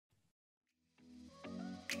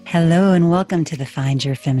Hello and welcome to the Find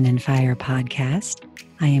Your Feminine Fire podcast.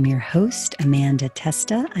 I am your host, Amanda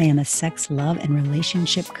Testa. I am a sex, love, and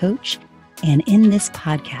relationship coach. And in this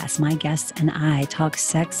podcast, my guests and I talk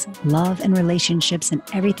sex, love, and relationships and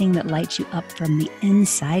everything that lights you up from the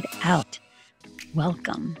inside out.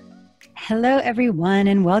 Welcome. Hello, everyone,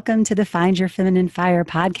 and welcome to the Find Your Feminine Fire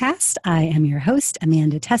podcast. I am your host,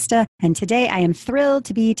 Amanda Testa, and today I am thrilled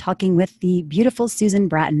to be talking with the beautiful Susan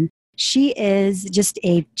Bratton. She is just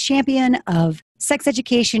a champion of sex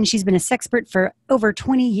education. She's been a sexpert for over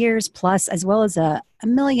 20 years plus, as well as a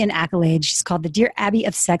million accolades. She's called the Dear Abby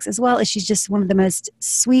of Sex, as well as she's just one of the most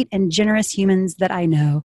sweet and generous humans that I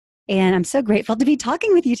know. And I'm so grateful to be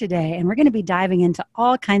talking with you today. And we're going to be diving into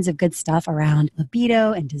all kinds of good stuff around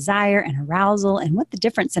libido and desire and arousal and what the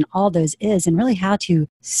difference in all those is and really how to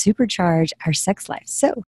supercharge our sex life.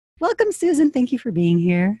 So welcome, Susan. Thank you for being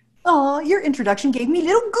here. Oh, your introduction gave me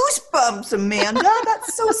little goosebumps, Amanda.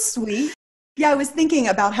 That's so sweet. Yeah, I was thinking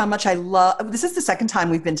about how much I love, this is the second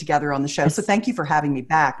time we've been together on the show, so thank you for having me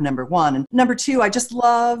back, number one. And number two, I just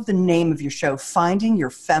love the name of your show, Finding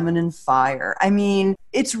Your Feminine Fire. I mean,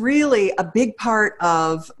 it's really a big part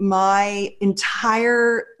of my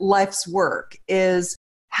entire life's work is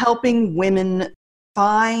helping women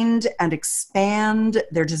find and expand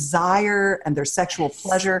their desire and their sexual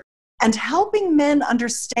pleasure, and helping men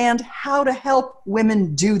understand how to help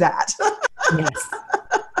women do that. Yes.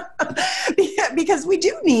 Because we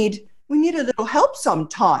need a little help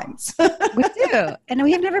sometimes. We do. And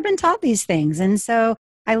we have never been taught these things. And so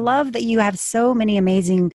I love that you have so many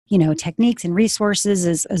amazing, techniques and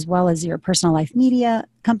resources as well as your personal life media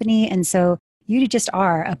company. And so you just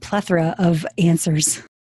are a plethora of answers.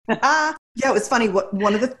 Yeah, it was funny.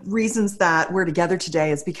 One of the reasons that we're together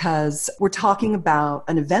today is because we're talking about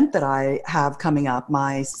an event that I have coming up,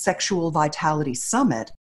 my Sexual Vitality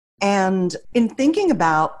Summit. And in thinking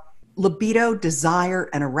about libido, desire,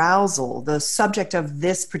 and arousal, the subject of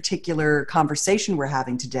this particular conversation we're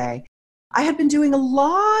having today, I had been doing a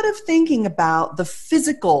lot of thinking about the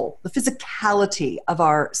physicality of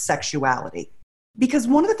our sexuality. Because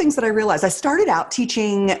one of the things that I realized, I started out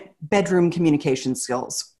teaching bedroom communication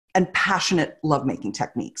skills and passionate lovemaking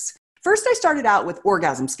techniques. First, I started out with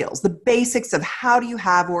orgasm skills, the basics of how do you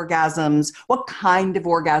have orgasms, what kind of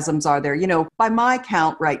orgasms are there? By my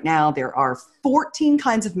count right now, there are 14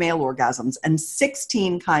 kinds of male orgasms and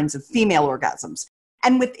 16 kinds of female orgasms.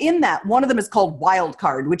 And within that, one of them is called wild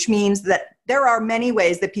card, which means that there are many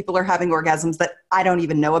ways that people are having orgasms that I don't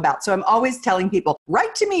even know about. So I'm always telling people,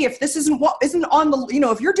 write to me if this isn't on the,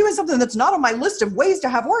 if you're doing something that's not on my list of ways to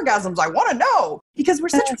have orgasms, I want to know. Because we're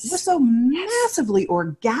so massively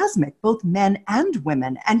orgasmic, both men and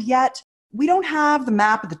women. And yet we don't have the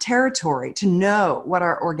map of the territory to know what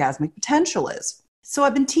our orgasmic potential is. So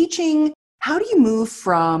I've been teaching, how do you move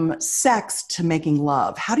from sex to making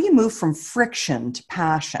love? How do you move from friction to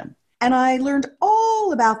passion? And I learned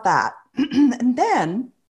all about that. And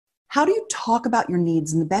then, how do you talk about your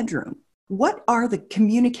needs in the bedroom? What are the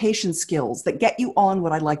communication skills that get you on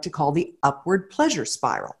what I like to call the upward pleasure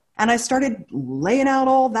spiral? And I started laying out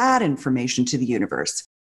all that information to the universe.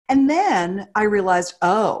 And then I realized,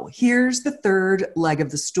 here's the third leg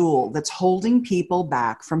of the stool that's holding people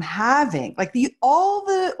back from having, all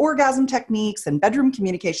the orgasm techniques and bedroom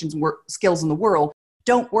communications skills in the world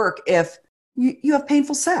don't work if you have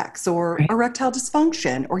painful sex or erectile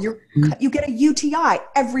dysfunction, or you get a UTI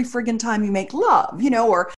every friggin' time you make love,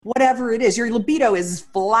 or whatever it is. Your libido is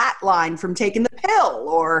flatlined from taking the pill,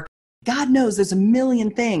 or God knows there's a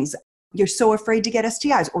million things. You're so afraid to get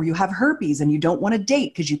STIs, or you have herpes and you don't want to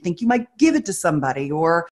date because you think you might give it to somebody,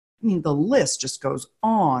 or the list just goes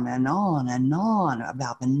on and on and on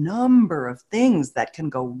about the number of things that can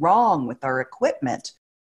go wrong with our equipment.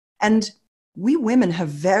 And we women have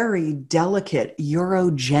very delicate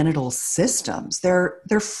urogenital systems. They're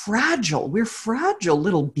fragile. We're fragile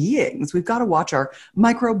little beings. We've got to watch our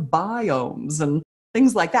microbiomes and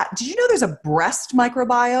things like that. Did you know there's a breast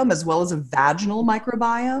microbiome as well as a vaginal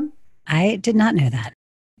microbiome? I did not know that.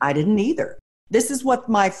 I didn't either. This is what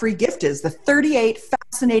my free gift is. The 38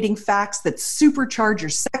 fascinating facts that supercharge your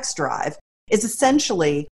sex drive is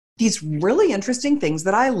essentially these really interesting things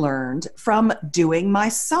that I learned from doing my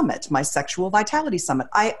summit, my Sexual Vitality Summit.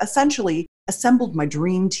 I essentially assembled my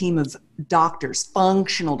dream team of doctors,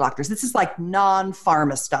 functional doctors. This is like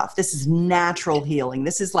non-pharma stuff. This is natural healing.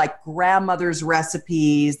 This is like grandmother's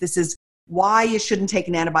recipes. This is why you shouldn't take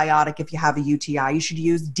an antibiotic if you have a UTI. You should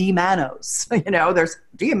use D-mannose. There's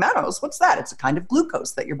D-mannose. What's that? It's a kind of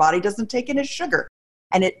glucose that your body doesn't take in as sugar.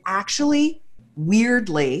 And it actually,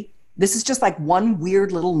 weirdly, this is just like one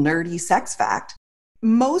weird little nerdy sex fact.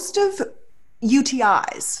 Most of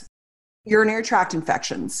UTIs, urinary tract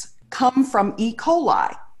infections, come from E.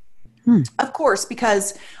 coli. Of course,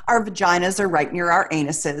 because our vaginas are right near our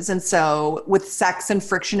anuses. And so with sex and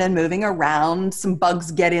friction and moving around, some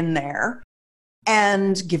bugs get in there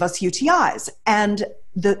and give us UTIs. And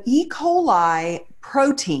the E. coli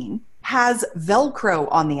protein has Velcro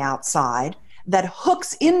on the outside that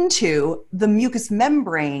hooks into the mucous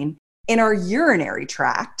membrane in our urinary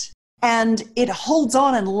tract, and it holds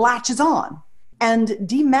on and latches on. And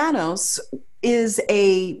D-mannose is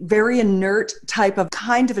a very inert type of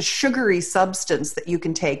kind of a sugary substance that you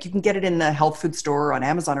can take. You can get it in the health food store or on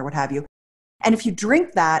Amazon or what have you. And if you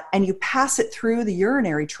drink that and you pass it through the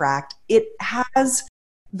urinary tract, it has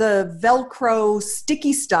the Velcro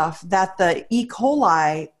sticky stuff that the E.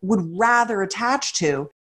 coli would rather attach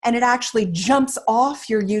to. And it actually jumps off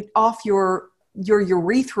your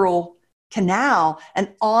urethral canal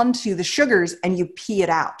and onto the sugars, and you pee it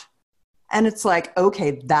out. And it's like,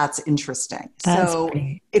 okay, that's interesting.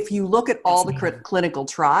 If you look at all the clinical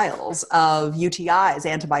trials of UTIs,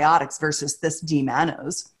 antibiotics versus this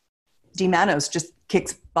D-mannose just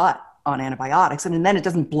kicks butt on antibiotics. And then it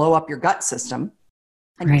doesn't blow up your gut system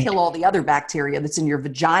and kill all the other bacteria that's in your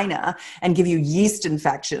vagina and give you yeast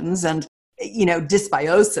infections and,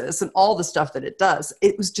 dysbiosis and all the stuff that it does.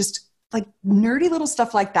 It was just like nerdy little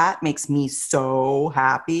stuff like that makes me so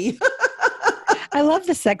happy. I love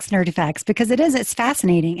the sex nerdy facts because it's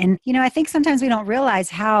fascinating. And, I think sometimes we don't realize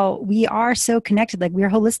how we are so connected. Like, we're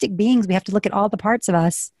holistic beings. We have to look at all the parts of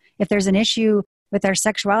us. If there's an issue with our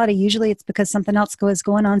sexuality, usually it's because something else is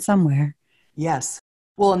going on somewhere. Yes.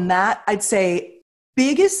 Well, and that, I'd say,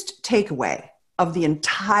 biggest takeaway of the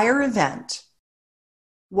entire event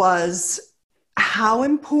was how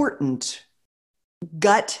important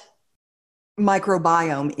gut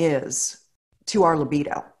microbiome is to our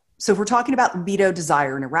libido. So if we're talking about libido,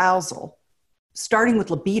 desire, and arousal, starting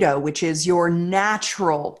with libido, which is your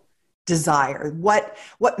natural desire,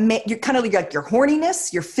 you're kind of like your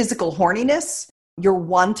horniness, your physical horniness, your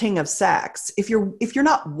wanting of sex. If you're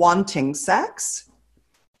not wanting sex,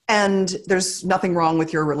 and there's nothing wrong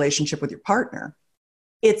with your relationship with your partner,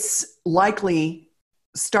 it's likely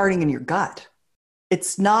starting in your gut.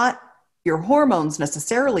 It's not your hormones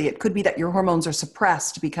necessarily. It could be that your hormones are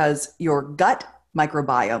suppressed because your gut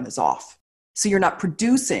microbiome is off. So you're not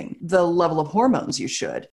producing the level of hormones you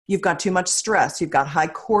should. You've got too much stress. You've got high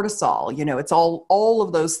cortisol. It's all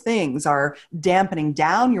of those things are dampening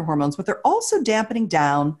down your hormones, but they're also dampening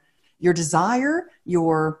down your desire,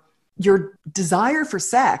 your desire for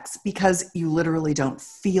sex, because you literally don't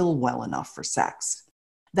feel well enough for sex.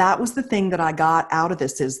 That was the thing that I got out of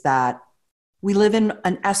this, is that we live in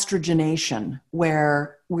an estrogenation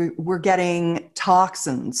where we're getting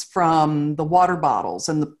toxins from the water bottles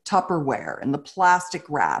and the Tupperware and the plastic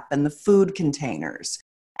wrap and the food containers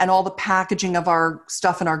and all the packaging of our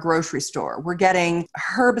stuff in our grocery store. We're getting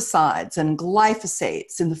herbicides and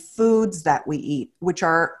glyphosates in the foods that we eat, which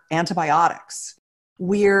are antibiotics.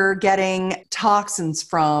 We're getting toxins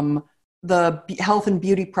from the health and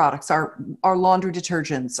beauty products, our laundry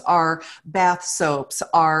detergents, our bath soaps,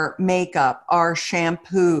 our makeup, our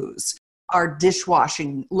shampoos, our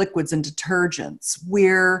dishwashing liquids and detergents.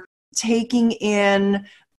 We're taking in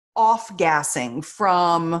off-gassing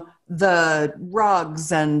from the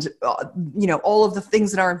rugs and all of the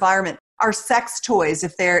things in our environment. Our sex toys,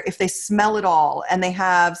 if they smell at all and they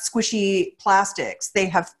have squishy plastics, they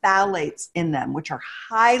have phthalates in them, which are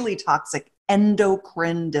highly toxic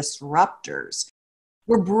endocrine disruptors.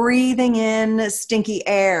 We're breathing in stinky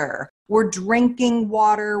air. We're drinking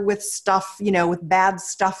water with stuff, with bad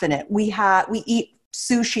stuff in it. We eat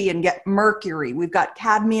sushi and get mercury. We've got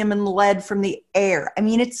cadmium and lead from the air. I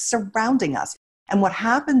mean, it's surrounding us. And what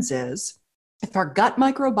happens is, if our gut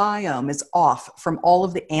microbiome is off from all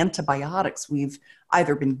of the antibiotics we've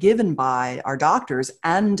either been given by our doctors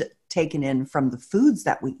and taken in from the foods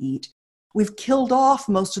that we eat, we've killed off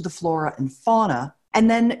most of the flora and fauna. And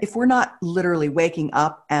then if we're not literally waking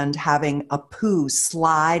up and having a poo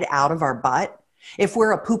slide out of our butt, if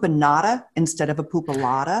we're a poopanada instead of a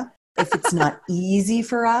poopalata, if it's not easy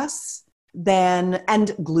for us,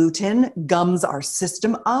 and gluten gums our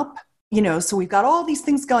system up, so we've got all these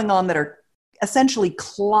things going on that are essentially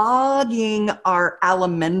clogging our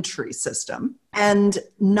alimentary system and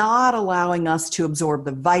not allowing us to absorb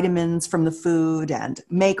the vitamins from the food and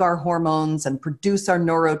make our hormones and produce our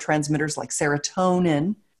neurotransmitters like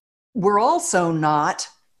serotonin. We're also not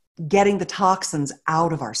getting the toxins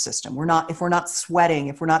out of our system. If we're not sweating,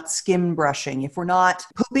 if we're not skin brushing, if we're not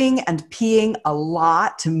pooping and peeing a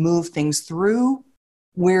lot to move things through,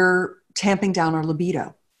 we're tamping down our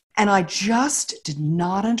libido. And I just did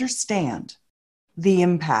not understand the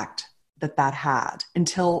impact that that had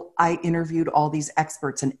until I interviewed all these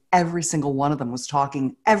experts, and every single one of them was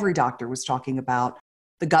talking, every doctor was talking about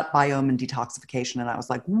the gut biome and detoxification. And I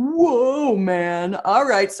was like, whoa, man. All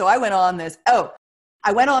right. So I went on this.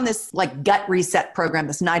 Like gut reset program,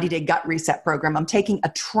 this 90-day gut reset program. I'm taking a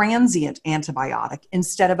transient antibiotic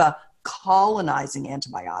instead of a colonizing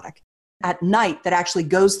antibiotic at night that actually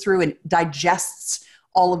goes through and digests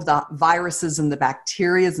all of the viruses and the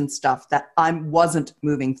bacterias and stuff that I wasn't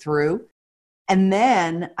moving through. And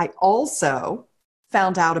then I also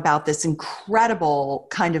found out about this incredible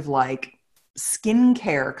kind of like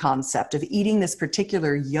skincare concept of eating this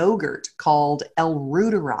particular yogurt called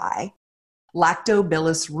L-reuteri,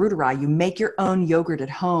 Lactobacillus reuteri. You make your own yogurt at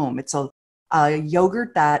home. It's a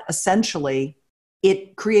yogurt that essentially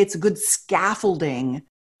it creates a good scaffolding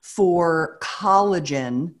for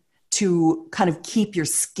collagen to kind of keep your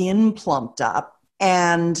skin plumped up.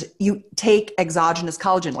 And you take exogenous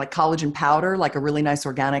collagen, like collagen powder, like a really nice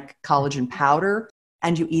organic collagen powder,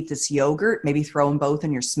 and you eat this yogurt, maybe throw them both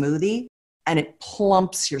in your smoothie, and it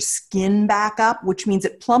plumps your skin back up, which means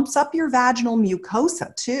it plumps up your vaginal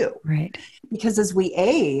mucosa too. Right. Because as we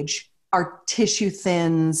age, our tissue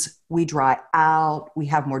thins, we dry out, we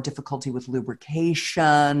have more difficulty with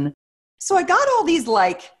lubrication. So I got all these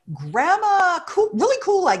like really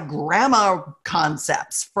cool like grandma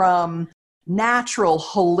concepts from natural,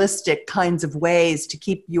 holistic kinds of ways to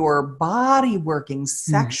keep your body working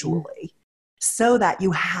sexually so that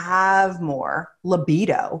you have more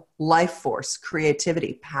libido, life force,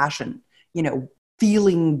 creativity, passion,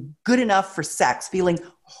 feeling good enough for sex, feeling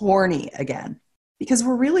horny again. Because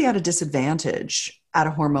we're really at a disadvantage at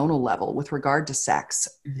a hormonal level with regard to sex.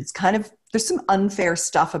 It's kind of, there's some unfair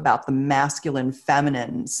stuff about the masculine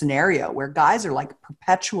feminine scenario where guys are like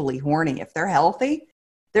perpetually horny. If they're healthy,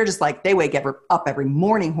 they're just like, they wake up every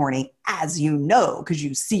morning horny, as you know, because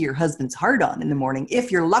you see your husband's heart on in the morning, if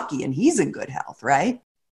you're lucky and he's in good health, right?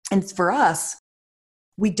 And for us,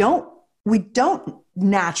 we don't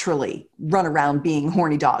naturally run around being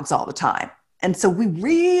horny dogs all the time. And so we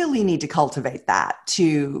really need to cultivate that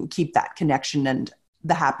to keep that connection and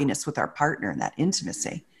the happiness with our partner and that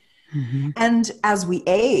intimacy. Mm-hmm. And as we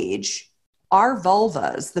age, our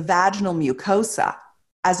vulvas, the vaginal mucosa,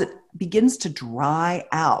 as it begins to dry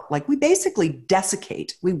out, like we basically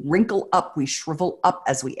desiccate, we wrinkle up, we shrivel up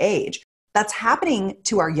as we age. That's happening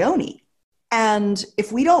to our yoni. And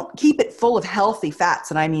if we don't keep it full of healthy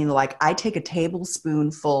fats, and I mean, like I take a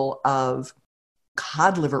tablespoonful of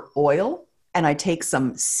cod liver oil, and I take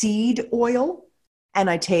some seed oil, and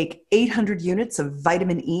I take 800 units of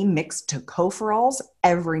vitamin E mixed tocopherols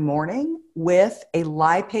every morning with a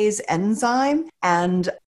lipase enzyme and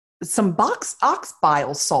some ox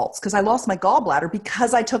bile salts, because I lost my gallbladder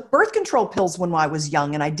because I took birth control pills when I was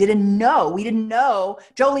young, and we didn't know,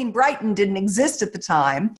 Jolene Bratton didn't exist at the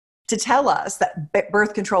time to tell us that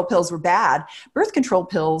birth control pills were bad. Birth control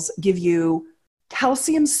pills give you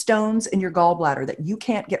calcium stones in your gallbladder that you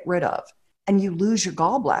can't get rid of. And you lose your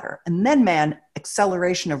gallbladder. And then, man,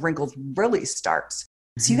 acceleration of wrinkles really starts.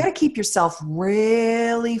 Mm-hmm. So you got to keep yourself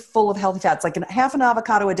really full of healthy fats. Like half an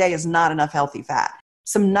avocado a day is not enough healthy fat.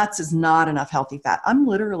 Some nuts is not enough healthy fat. I'm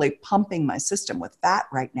literally pumping my system with fat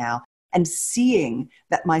right now and seeing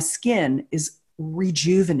that my skin is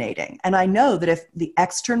rejuvenating. And I know that if the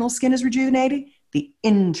external skin is rejuvenating, the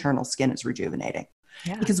internal skin is rejuvenating.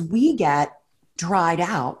 Yeah. Because we get dried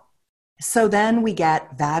out. So then we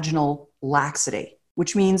get vaginal laxity,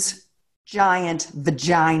 which means giant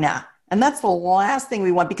vagina. And that's the last thing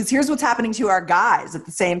we want, because here's what's happening to our guys at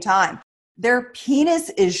the same time. Their penis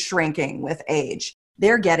is shrinking with age.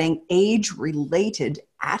 They're getting age-related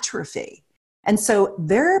atrophy. And so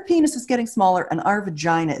their penis is getting smaller and our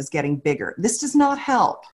vagina is getting bigger. This does not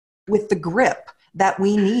help with the grip that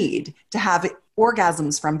we need to have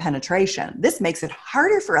orgasms from penetration. This makes it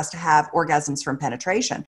harder for us to have orgasms from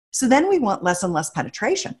penetration. So then we want less and less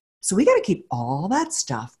penetration. So we got to keep all that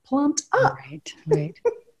stuff plumped up. Right.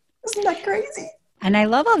 Isn't that crazy? And I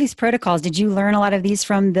love all these protocols. Did you learn a lot of these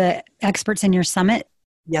from the experts in your summit?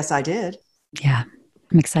 Yes, I did. Yeah.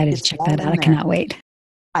 I'm excited to check that out. I cannot wait.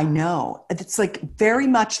 I know. It's like very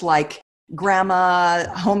much like grandma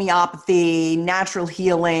homeopathy, natural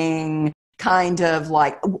healing, kind of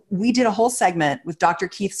like, we did a whole segment with Dr.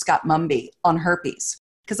 Keith Scott Mumby on herpes.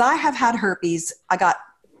 Because I have had herpes. I got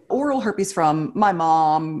oral herpes from my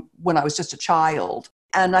mom when I was just a child.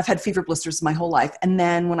 And I've had fever blisters my whole life. And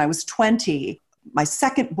then when I was 20, my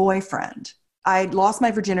second boyfriend, I lost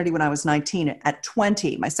my virginity when I was 19. At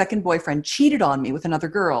 20, my second boyfriend cheated on me with another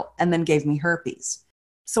girl and then gave me herpes.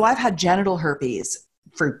 So I've had genital herpes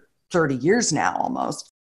for 30 years now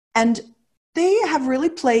almost. And They have really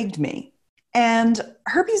plagued me. And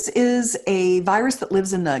herpes is a virus that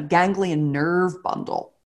lives in the ganglion nerve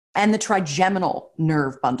bundle and the trigeminal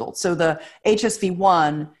nerve bundle. So the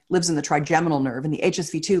HSV1 lives in the trigeminal nerve, and the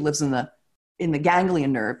HSV2 lives in the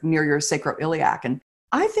ganglion nerve near your sacroiliac. And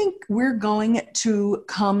I think we're going to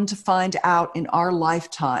come to find out in our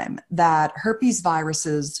lifetime that herpes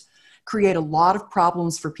viruses create a lot of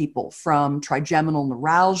problems for people, from trigeminal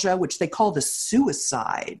neuralgia, which they call the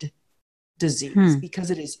suicide disease, because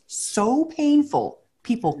it is so painful.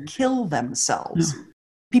 People kill themselves.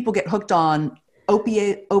 People get hooked on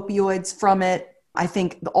opioids from it. I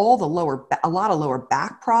think a lot of lower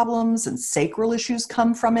back problems and sacral issues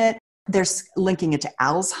come from it. They're linking it to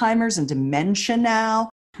Alzheimer's and dementia now.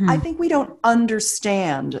 I think we don't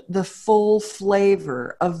understand the full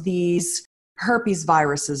flavor of these herpes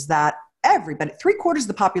viruses that everybody, 3/4 of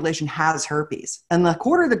the population has herpes, and the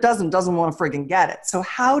quarter that doesn't want to friggin' get it. So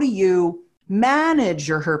how do you manage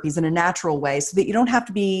your herpes in a natural way so that you don't have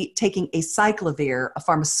to be taking acyclovir, a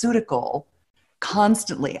pharmaceutical,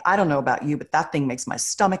 constantly? I don't know about you, but that thing makes my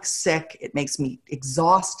stomach sick. It makes me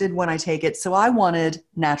exhausted when I take it. So I wanted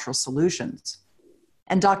natural solutions.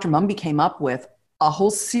 And Dr. Mumby came up with a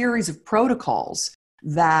whole series of protocols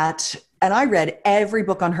and I read every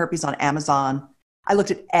book on herpes on Amazon. I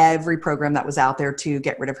looked at every program that was out there to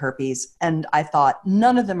get rid of herpes. And I thought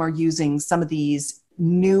none of them are using some of these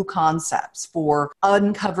new concepts for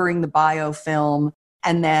uncovering the biofilm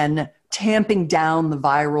and then tamping down the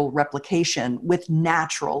viral replication with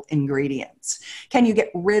natural ingredients. Can you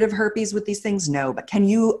get rid of herpes with these things? No, but can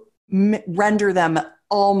you render them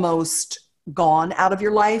almost gone out of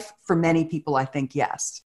your life? For many people, I think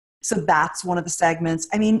yes. So that's one of the segments.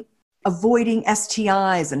 I mean, avoiding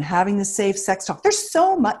STIs and having the safe sex talk. There's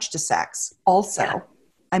so much to sex. Also,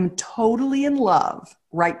 I'm totally in love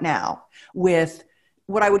right now with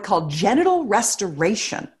what I would call genital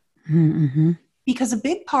restoration. Because a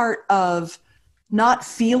big part of not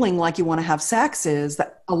feeling like you want to have sex is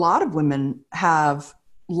that a lot of women have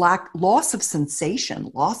loss of sensation,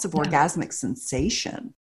 loss of orgasmic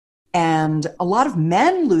sensation. And a lot of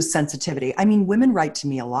men lose sensitivity. I mean, women write to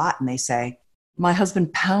me a lot and they say, my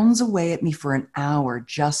husband pounds away at me for an hour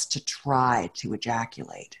just to try to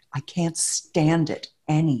ejaculate. I can't stand it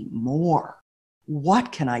anymore.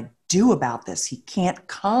 What can I do about this? He can't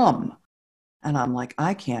come. And I'm like,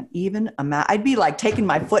 I can't even imagine. I'd be like taking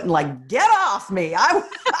my foot and like, get off me. I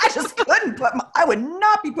just couldn't I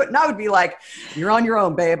would be like, you're on your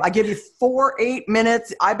own, babe. I give you 8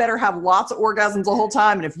 minutes. I better have lots of orgasms the whole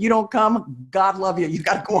time. And if you don't come, God love you. You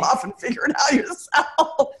got to go off and figure it out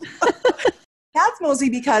yourself. That's mostly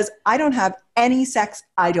because I don't have any sex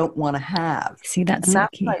I don't want to have. See, that's what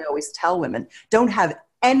I always tell women. Don't have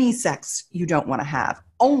any sex you don't want to have.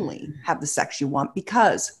 Only have the sex you want,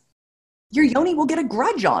 because your yoni will get a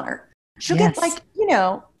grudge on her. She'll get like,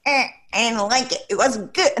 I didn't like it. It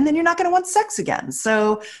wasn't good. And then you're not going to want sex again.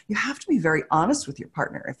 So you have to be very honest with your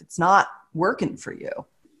partner if it's not working for you.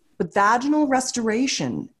 But vaginal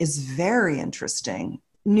restoration is very interesting.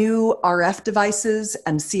 New RF devices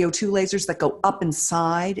and CO2 lasers that go up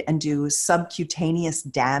inside and do subcutaneous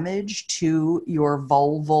damage to your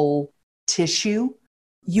vulval tissue.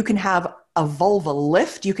 You can have a vulva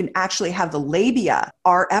lift. You can actually have the labia,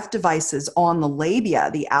 RF devices on the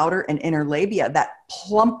labia, the outer and inner labia, that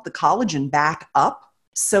plump the collagen back up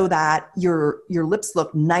so that your lips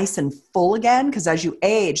look nice and full again. Because as you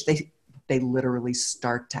age, they literally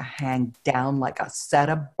start to hang down like a set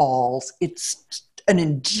of balls. It's an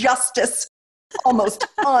injustice, almost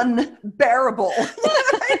unbearable. You know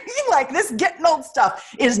what I mean? Like, this getting old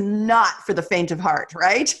stuff is not for the faint of heart,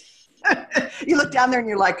 right? You look down there and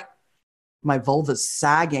you're like, my vulva's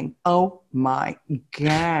sagging. Oh my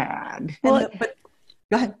God. Well, but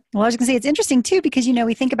go ahead. Well, I was going to say, it's interesting too, because,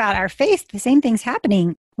 we think about our face, the same thing's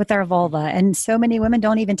happening with our vulva. And so many women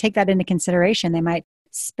don't even take that into consideration. They might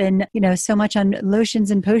spend, so much on lotions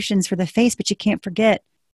and potions for the face, but you can't forget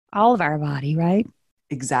all of our body, right?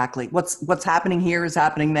 Exactly. What's happening here is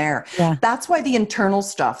happening there. Yeah. That's why the internal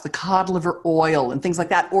stuff, the cod liver oil and things like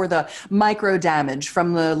that, or the micro damage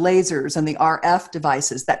from the lasers and the RF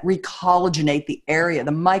devices that recollagenate the area,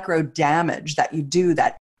 the micro damage that you do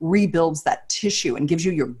that rebuilds that tissue and gives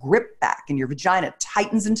you your grip back, and your vagina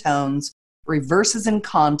tightens and tones, reverses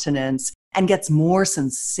incontinence, and gets more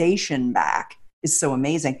sensation back, is so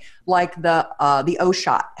amazing. Like the O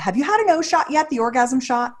shot. Have you had an O shot yet? The orgasm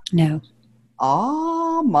shot? No.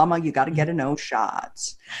 Oh, mama, you got to get an O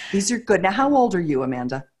shot. These are good. Now, how old are you,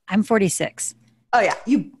 Amanda? I'm 46. Oh, yeah.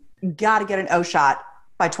 You got to get an O shot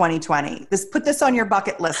by 2020. Put this on your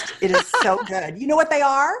bucket list. It is so good. You know what they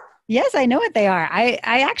are? Yes, I know what they are. I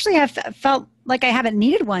actually have felt like I haven't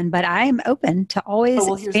needed one, but I'm open to Oh, always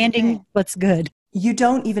well, here's the expanding thing. what's good. You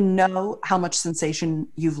don't even know how much sensation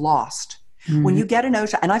you've lost. When Mm. you get an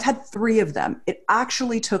OSHA, and I've had 3 of them, it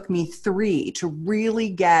actually took me 3 to really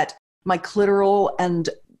get my clitoral and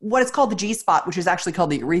what is called the G spot, which is actually called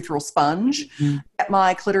the urethral sponge, Mm. get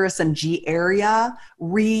my clitoris and G area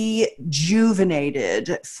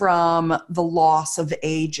rejuvenated from the loss of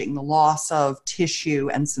aging, the loss of tissue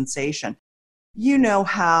and sensation. You know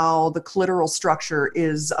how the clitoral structure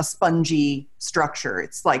is a spongy structure.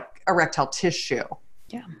 It's like erectile tissue.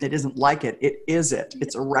 Yeah. It isn't like it. It is it.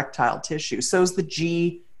 It's erectile tissue. So is the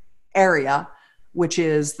G area, which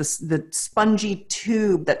is the spongy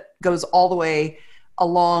tube that goes all the way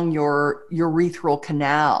along your urethral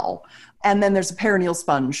canal. And then there's a perineal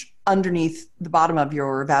sponge underneath the bottom of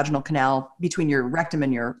your vaginal canal, between your rectum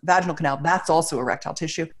and your vaginal canal. That's also erectile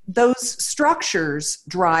tissue. Those structures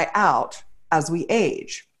dry out as we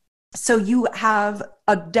age. So you have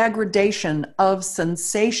a degradation of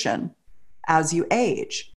sensation as you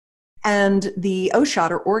age. And the O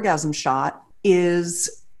shot or orgasm shot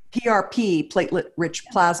is PRP, platelet-rich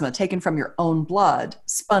plasma, taken from your own blood,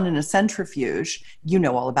 spun in a centrifuge. You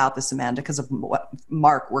know all about this, Amanda, because of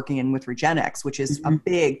Mark working in with Regenex, which is a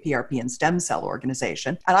big PRP and stem cell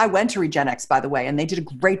organization. And I went to Regenex, by the way, and they did a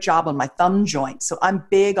great job on my thumb joint. So I'm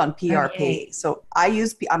big on PRP. Okay. So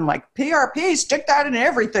I'm like, PRP, stick that in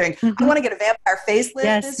everything. I want to get a vampire facelift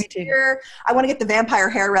Yes, me this too. year. I want to get the vampire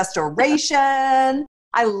hair restoration.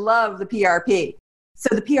 I love the PRP.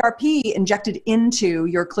 So the PRP injected into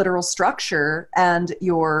your clitoral structure and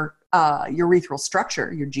your urethral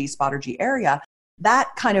structure, your G spot or G area, that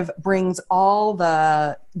kind of brings all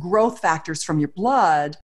the growth factors from your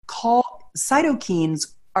blood.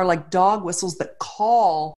 Cytokines are like dog whistles that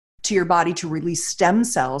call to your body to release stem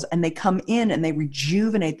cells, and they come in and they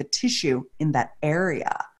rejuvenate the tissue in that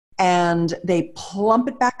area. And they plump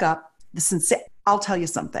it back up. I'll tell you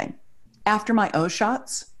something. After my O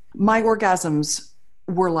shots, my orgasms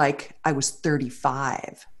were like I was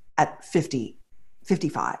 35 at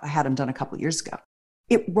 55. I had them done a couple of years ago.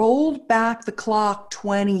 It rolled back the clock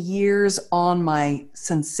 20 years on my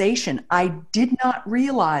sensation. I did not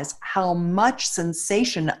realize how much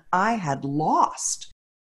sensation I had lost.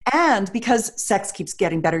 And because sex keeps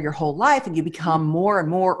getting better your whole life and you become more and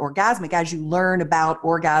more orgasmic as you learn about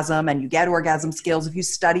orgasm and you get orgasm skills, if you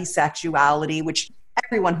study sexuality, which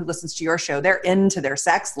everyone who listens to your show, they're into their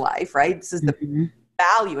sex life, right? This is the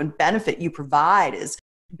value and benefit you provide is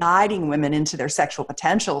guiding women into their sexual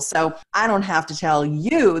potential. So I don't have to tell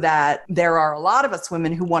you that there are a lot of us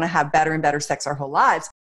women who want to have better and better sex our whole lives.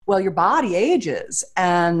 Well, your body ages,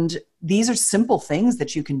 and these are simple things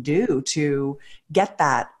that you can do to get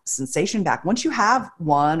that sensation back. Once you have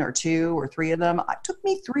 1 or 2 or 3 of them, it took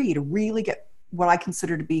me 3 to really get what I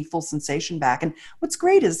consider to be full sensation back. And what's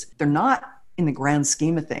great is they're not, in the grand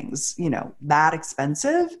scheme of things, that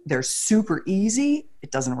expensive. They're super easy.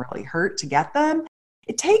 It doesn't really hurt to get them.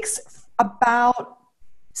 It takes about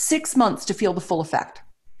 6 months to feel the full effect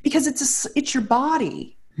because it's your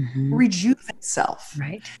body rejuvenating itself.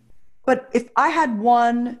 Right. But if I had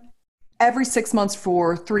one every 6 months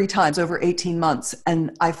for 3 times over 18 months,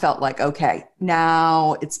 and I felt like, okay,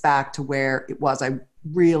 now it's back to where it was. I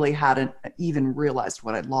really hadn't even realized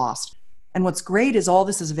what I'd lost. And what's great is all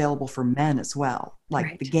this is available for men as well,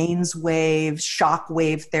 like the Gaines wave, shock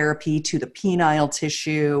wave therapy to the penile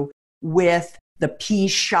tissue with the P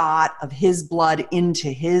shot of his blood into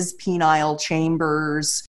his penile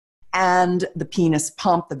chambers, and the penis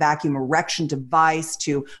pump, the vacuum erection device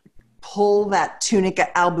to pull that tunica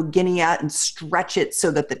albuginea and stretch it so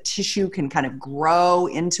that the tissue can kind of grow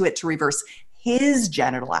into it to reverse his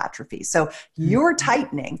genital atrophy. So you're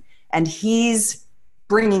tightening and he's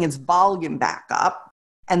bringing its volume back up,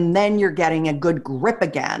 and then you're getting a good grip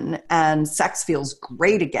again, and sex feels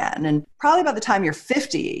great again. And probably by the time you're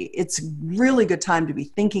 50, it's a really good time to be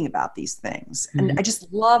thinking about these things. And I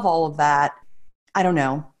just love all of that. I don't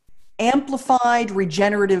know, amplified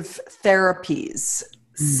regenerative therapies,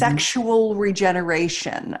 sexual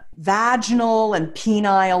regeneration, vaginal and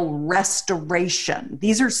penile restoration.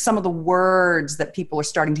 These are some of the words that people are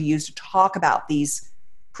starting to use to talk about these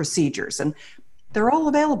procedures. And they're all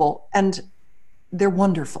available and they're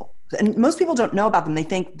wonderful. And most people don't know about them. They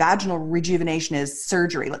think vaginal rejuvenation is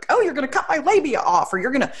surgery. Like, oh, you're going to cut my labia off or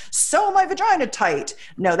you're going to sew my vagina tight.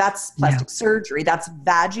 No, that's plastic surgery. That's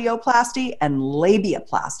vagioplasty and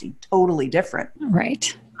labiaplasty. Totally different.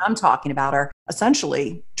 Right. What I'm talking about are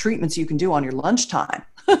essentially treatments you can do on your lunchtime.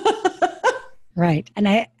 Right. And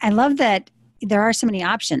I love that there are so many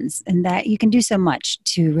options and that you can do so much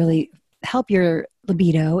to really help your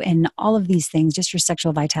libido and all of these things, just your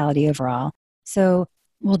sexual vitality overall. So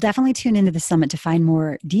we'll definitely tune into the summit to find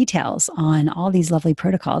more details on all these lovely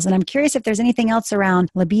protocols. And I'm curious if there's anything else around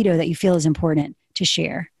libido that you feel is important to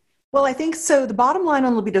share. Well, I think so. The bottom line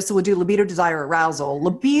on libido, so we'll do libido, desire, arousal.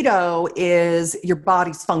 Libido is your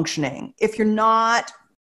body's functioning. If you're not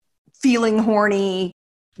feeling horny,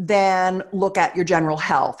 then look at your general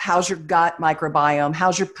health. How's your gut microbiome?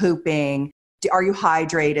 How's your pooping? Are you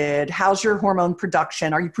hydrated? How's your hormone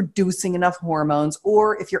production? Are you producing enough hormones?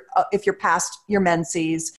 Or if you're past your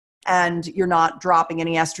menses and you're not dropping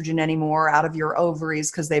any estrogen anymore out of your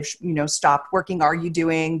ovaries because they've stopped working, are you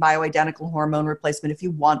doing bioidentical hormone replacement if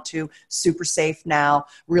you want to? Super safe now,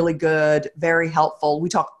 really good, very helpful. We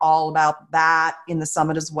talk all about that in the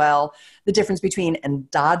summit as well. The difference between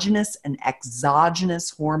endogenous and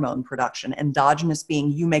exogenous hormone production. Endogenous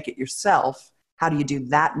being you make it yourself. How do you do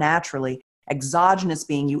that naturally? Exogenous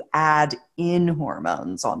being you add in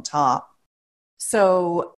hormones on top.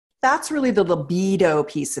 So that's really the libido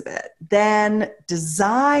piece of it. Then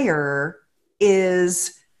desire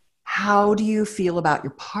is, how do you feel about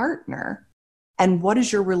your partner? And what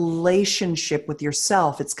is your relationship with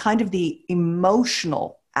yourself? It's kind of the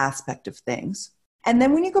emotional aspect of things. And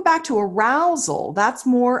then when you go back to arousal, that's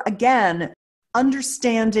more, again,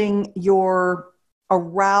 understanding your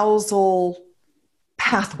arousal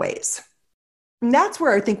pathways. And that's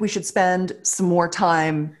where I think we should spend some more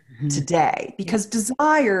time today, because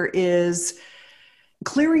desire is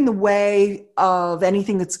clearing the way of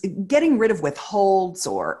anything that's getting rid of withholds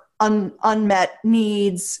or unmet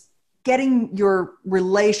needs, getting your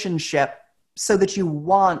relationship so that you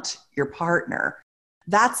want your partner.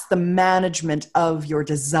 That's the management of your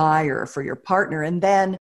desire for your partner. And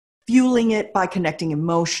then fueling it by connecting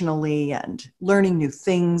emotionally and learning new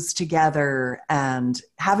things together and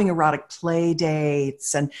having erotic play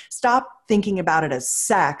dates, and stop thinking about it as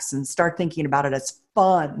sex and start thinking about it as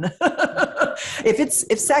fun.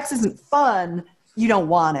 If sex isn't fun, you don't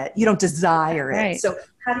want it. You don't desire it. Right. So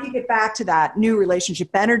how do you get back to that new relationship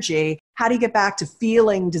energy? How do you get back to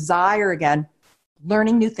feeling desire again?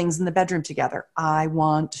 Learning new things in the bedroom together. I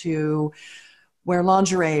want to wear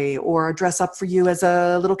lingerie or dress up for you as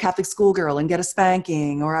a little Catholic schoolgirl and get a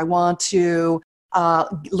spanking, or I want to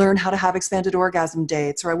learn how to have expanded orgasm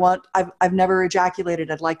dates, or I've never ejaculated.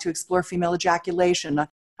 I'd like to explore female ejaculation.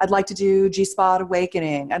 I'd like to do G-spot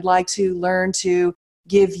awakening. I'd like to learn to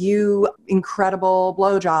give you incredible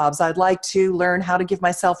blowjobs. I'd like to learn how to give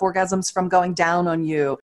myself orgasms from going down on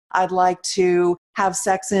you. I'd like to have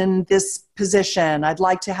sex in this position. I'd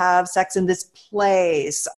like to have sex in this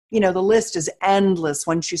place. The list is endless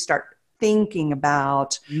once you start thinking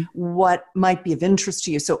about what might be of interest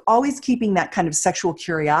to you. So always keeping that kind of sexual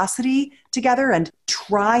curiosity together and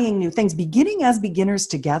trying new things, beginning as beginners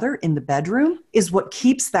together in the bedroom, is what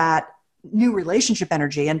keeps that new relationship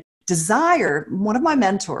energy. And desire, one of my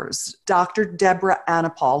mentors, Dr. Deborah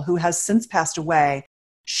Anapol, who has since passed away,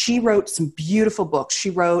 she wrote some beautiful books.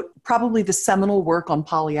 She wrote probably the seminal work on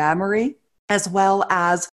polyamory, as well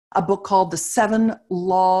as a book called The 7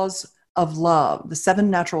 Laws of Love, The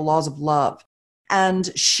 7 Natural Laws of Love.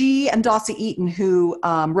 And she and Dossie Eaton, who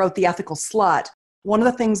wrote The Ethical Slut, one of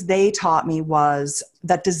the things they taught me was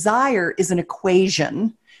that desire is an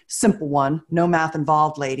equation, simple one, no math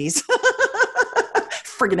involved, ladies.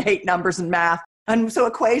 Friggin' hate numbers and math. And so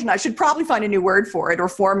equation, I should probably find a new word for it, or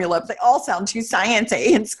formula, but they all sound too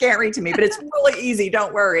sciencey and scary to me, but it's really easy,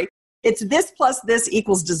 don't worry. It's this plus this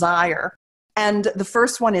equals desire. And the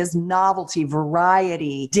first one is novelty,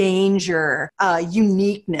 variety, danger,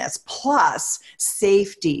 uniqueness, plus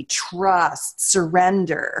safety, trust,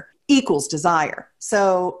 surrender equals desire.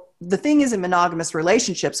 So the thing is, in monogamous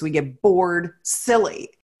relationships, we get bored silly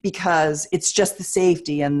because it's just the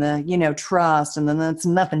safety and the, trust, and then that's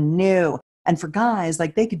nothing new. And for guys,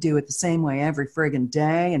 they could do it the same way every friggin'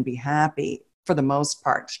 day and be happy for the most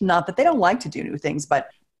part. Not that they don't like to do new things, but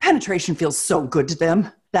penetration feels so good to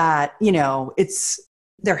them that, it's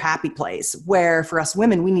their happy place. Where for us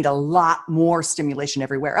women, we need a lot more stimulation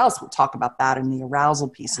everywhere else. We'll talk about that in the arousal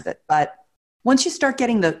piece of it. But once you start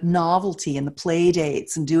getting the novelty and the play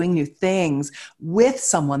dates and doing new things with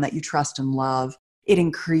someone that you trust and love, it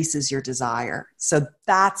increases your desire. So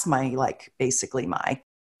that's basically my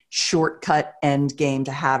shortcut end game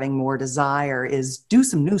to having more desire, is do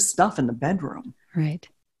some new stuff in the bedroom. Right.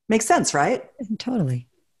 Makes sense, right? Totally.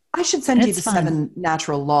 I should send you the 7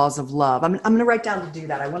 Natural Laws of Love. I'm going to write down to do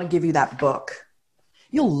that. I want to give you that book.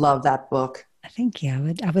 You'll love that book. I think,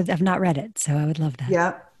 yeah, I've not read it, so I would love that.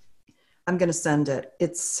 Yeah. I'm going to send it.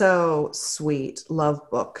 It's so sweet. Love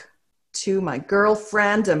book to my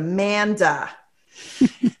girlfriend, Amanda.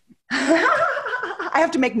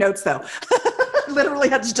 have to make notes though. Literally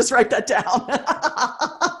had to just write that down.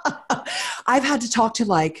 I've had to talk to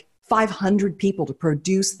like 500 people to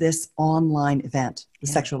produce this online event, the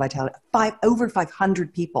Sexual Vitality. Over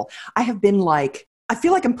 500 people. I have been like, I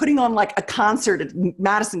feel like I'm putting on like a concert at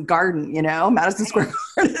Madison Garden, Madison Square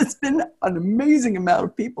Garden. It's been an amazing amount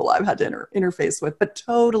of people I've had to interface with, but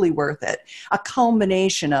totally worth it. A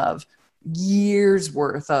culmination of years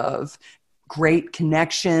worth of great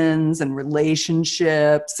connections and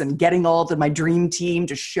relationships and getting all of my dream team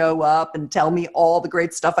to show up and tell me all the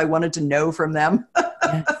great stuff I wanted to know from them.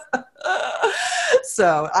 Yes.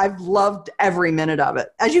 So I've loved every minute of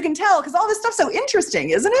it, as you can tell, because all this stuff's so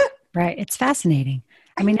interesting, isn't it? Right. It's fascinating.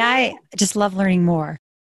 I mean, I just love learning more.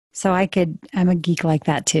 So I'm a geek like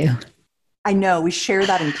that too. I know. We share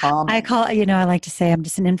that in common. I like to say I'm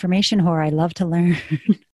just an information whore. I love to learn.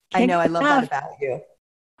 I know. I love that about you.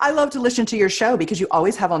 I love to listen to your show because you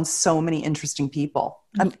always have on so many interesting people.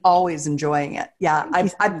 I'm always enjoying it. Yeah.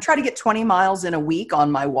 I try to get 20 miles in a week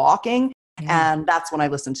on my walking. Yeah. And that's when I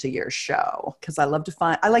listen to your show because I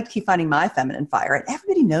like to keep finding my feminine fire, and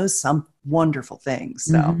everybody knows some wonderful things.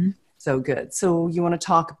 So, So good. So you want to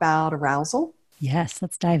talk about arousal? Yes,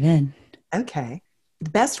 let's dive in. Okay. The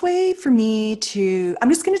best way for me I'm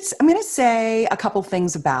going to say a couple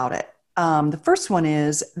things about it. The first one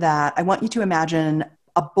is that I want you to imagine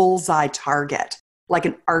a bullseye target, like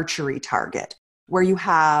an archery target, where you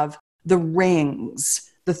have the rings,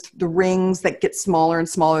 the rings that get smaller and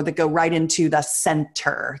smaller that go right into the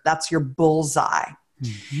center. That's your bullseye.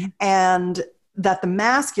 Mm-hmm. And that the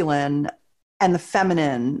masculine and the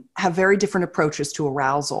feminine have very different approaches to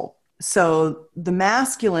arousal. So the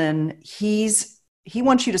masculine, he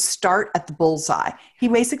wants you to start at the bullseye. He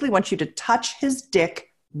basically wants you to touch his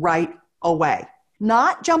dick right away.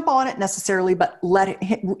 Not jump on it necessarily, but let it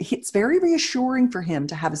hit. It's very reassuring for him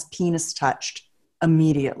to have his penis touched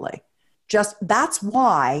immediately. That's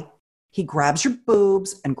why he grabs your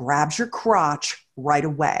boobs and grabs your crotch right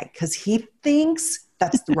away, because he thinks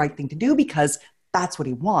that's the right thing to do, because that's what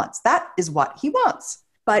he wants. That is what he wants.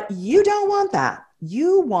 But you don't want that.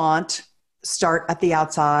 You want start at the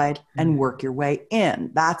outside and work your way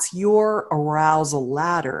in. That's your arousal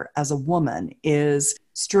ladder as a woman, is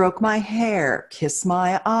stroke my hair, kiss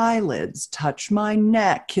my eyelids, touch my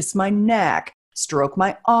neck, kiss my neck, stroke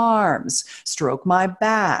my arms, stroke my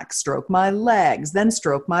back, stroke my legs, then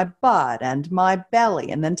stroke my butt and my belly,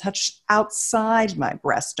 and then touch outside my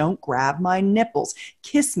breast. Don't grab my nipples.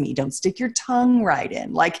 Kiss me. Don't stick your tongue right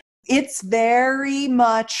in. Like, it's very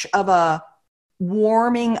much of a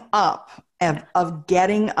warming up of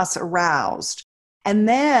getting us aroused. And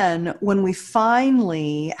then when we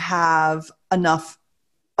finally have enough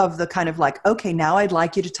of the kind of like, okay, now I'd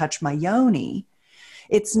like you to touch my yoni,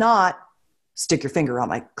 it's not stick your finger on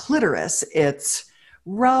my clitoris. It's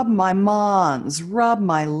rub my mons, rub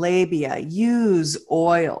my labia, use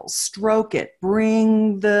oil, stroke it,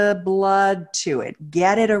 bring the blood to it,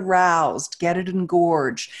 get it aroused, get it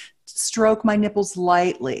engorged, stroke my nipples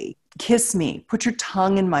lightly, kiss me, put your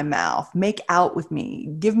tongue in my mouth, make out with me,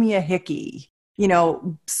 give me a hickey,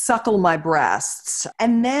 suckle my breasts.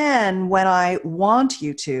 And then when I want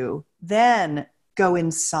you to, then go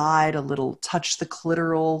inside a little, touch the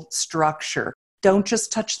clitoral structure. Don't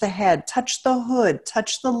just touch the head, touch the hood,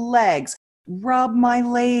 touch the legs, rub my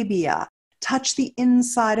labia, touch the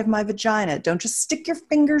inside of my vagina. Don't just stick your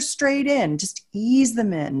fingers straight in, just ease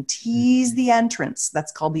them in, tease the entrance.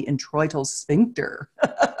 That's called the introital sphincter,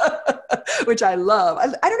 which I love.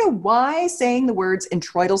 I don't know why saying the words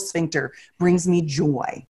introital sphincter brings me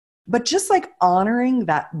joy. But just like honoring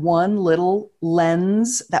that one little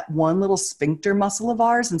lens, that one little sphincter muscle of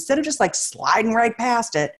ours, instead of just like sliding right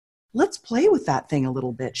past it, let's play with that thing a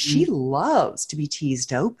little bit. She loves to be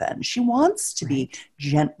teased open. She wants to be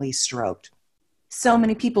gently stroked. So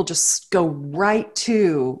many people just go right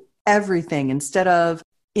to everything instead of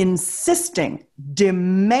insisting,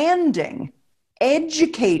 demanding,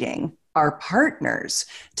 educating our partners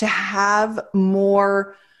to have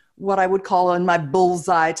more, what I would call in my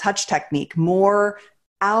bullseye touch technique, more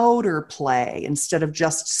outer play instead of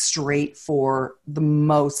just straight for the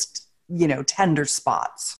most, tender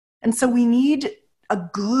spots. And so we need a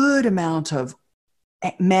good amount of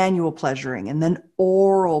manual pleasuring and then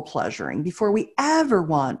oral pleasuring before we ever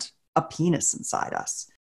want a penis inside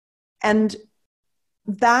us. And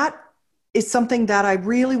that is something that I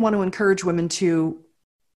really want to encourage women to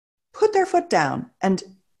put their foot down and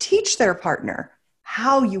teach their partner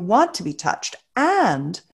how you want to be touched,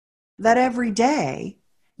 and that every day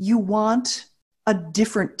you want a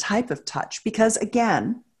different type of touch. Because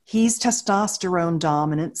again, he's testosterone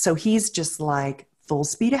dominant, so he's just like full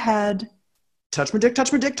speed ahead, touch my dick,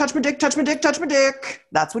 touch my dick, touch my dick, touch my dick, touch my dick.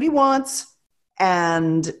 That's what he wants.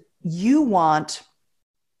 And you want,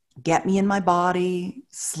 get me in my body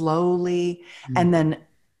slowly. And then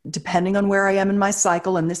depending on where I am in my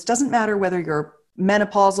cycle, and this doesn't matter whether you're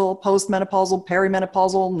menopausal, postmenopausal,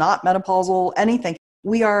 perimenopausal, not menopausal, anything.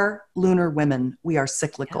 We are lunar women. We are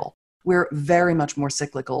cyclical. We're very much more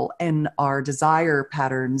cyclical in our desire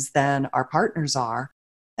patterns than our partners are.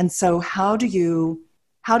 And so how do you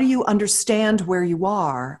understand where you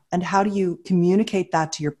are, and how do you communicate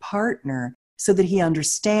that to your partner so that he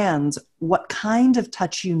understands what kind of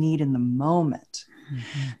touch you need in the moment?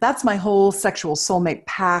 That's my whole sexual soulmate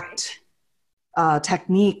pact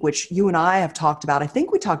technique, which you and I have talked about. I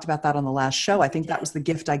think we talked about that on the last show. I think that was the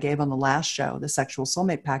gift I gave on the last show, the sexual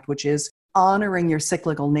soulmate pact, which is honoring your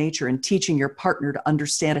cyclical nature and teaching your partner to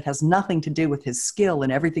understand it has nothing to do with his skill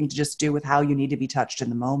and everything to just do with how you need to be touched in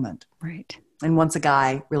the moment. Right. And once a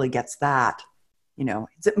guy really gets that,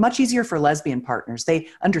 it's much easier for lesbian partners. They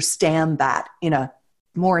understand that in a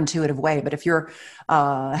more intuitive way. But if you're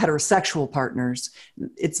heterosexual partners,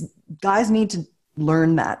 guys need to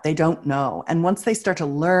learn that. They don't know. And once they start to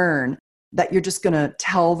learn that you're just going to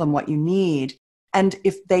tell them what you need, and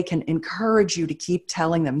if they can encourage you to keep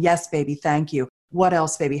telling them, yes, baby, thank you. What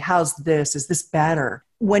else, baby? How's this? Is this better?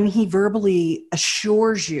 When he verbally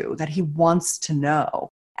assures you that he wants to know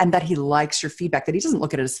and that he likes your feedback, that he doesn't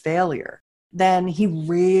look at it as failure, then he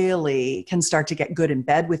really can start to get good in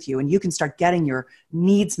bed with you, and you can start getting your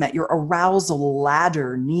needs met, your arousal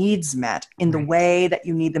ladder needs met in the way that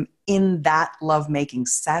you need them in that lovemaking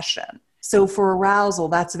session. So for arousal,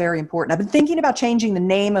 that's very important. I've been thinking about changing the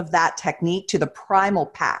name of that technique to the primal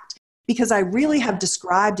pact, because I really have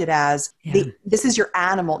described it as this is your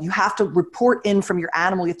animal. You have to report in from your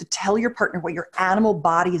animal. You have to tell your partner what your animal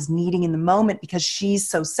body is needing in the moment, because she's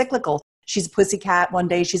so cyclical. She's a pussycat one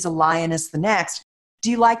day, she's a lioness the next.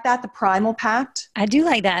 Do you like that, the primal pact? I do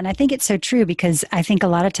like that. And I think it's so true, because I think a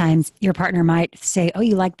lot of times your partner might say, oh,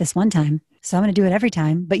 you like this one time, so I'm going to do it every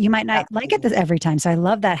time, but you might not like it this every time. So I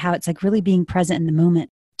love that, how it's like really being present in the moment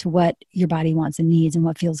to what your body wants and needs and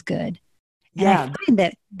what feels good. And I find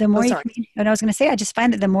that the more I just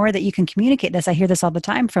find that the more that you can communicate this, I hear this all the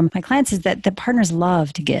time from my clients, is that the partners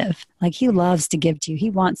love to give. Like, he loves to give to you. He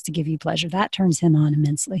wants to give you pleasure. That turns him on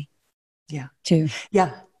immensely. Yeah. Too.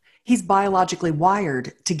 Yeah. He's biologically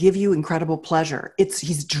wired to give you incredible pleasure.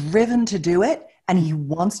 He's driven to do it, and he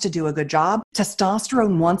wants to do a good job.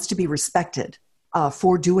 Testosterone wants to be respected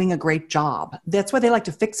for doing a great job. That's why they like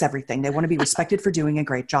to fix everything. They want to be respected for doing a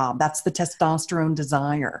great job. That's the testosterone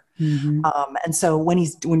desire. And so when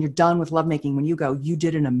you're done with lovemaking, when you go, you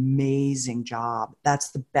did an amazing job.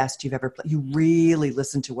 That's the best you've ever played. You really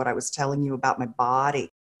listened to what I was telling you about my body.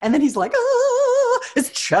 And then he's like,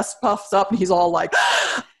 his chest puffs up, and he's all like,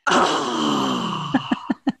 I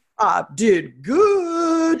did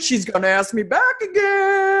good. She's going to ask me back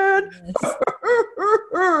again. Yes.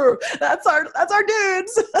 That's our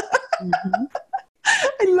dudes.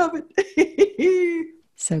 I love it.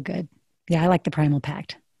 So good. Yeah, I like the primal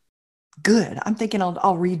pact. Good. I'm thinking I'll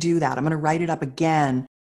redo that. I'm going to write it up again.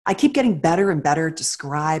 I keep getting better and better at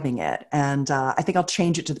describing it. And I think I'll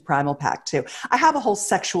change it to the primal pact too. I have a whole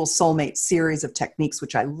sexual soulmate series of techniques,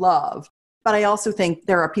 which I love. But I also think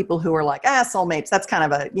there are people who are like, soulmates, that's kind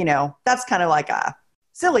of like a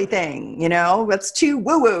silly thing, that's too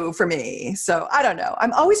woo-woo for me. So I don't know.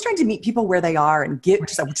 I'm always trying to meet people where they are and I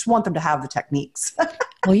just want them to have the techniques.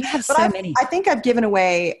 Well, you have so many. I think I've given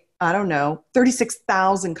away,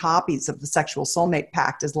 36,000 copies of the Sexual Soulmate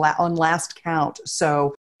Pact on last count.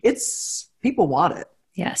 So people want it.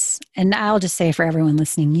 Yes. And I'll just say, for everyone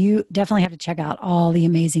listening, you definitely have to check out all the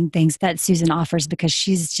amazing things that Susan offers, because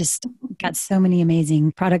she's just got so many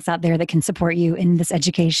amazing products out there that can support you in this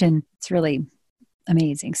education. It's really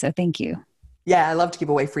amazing. So thank you. Yeah, I love to give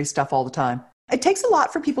away free stuff all the time. It takes a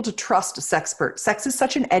lot for people to trust a sexpert. Sex is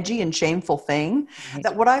such an edgy and shameful thing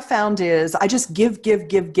that what I found is I just give.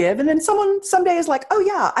 And then someone someday is like, oh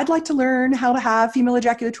yeah, I'd like to learn how to have female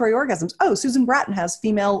ejaculatory orgasms. Oh, Susan Bratton has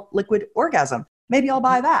female liquid orgasm. Maybe I'll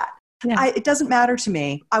buy that. Yeah. It doesn't matter to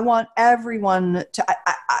me. I want everyone to,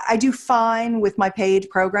 I do fine with my paid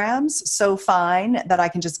programs, so fine that I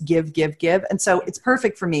can just give. And so it's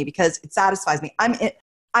perfect for me because it satisfies me.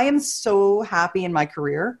 I am so happy in my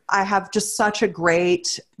career. I have just such a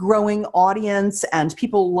great growing audience, and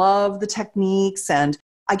people love the techniques, and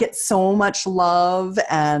I get so much love,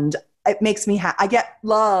 and it makes me I get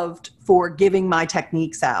loved for giving my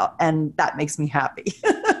techniques out, and that makes me happy.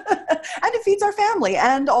 And it feeds our family,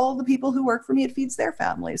 and all the people who work for me, it feeds their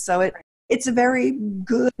families. So it's a very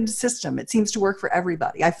good system. It seems to work for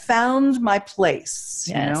everybody. I found my place,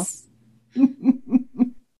 Yes.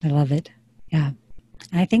 I love it. Yeah.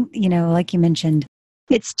 I think, like you mentioned,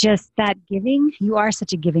 it's just that giving. You are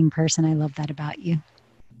such a giving person. I love that about you.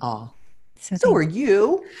 Oh, So so are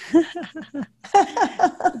you.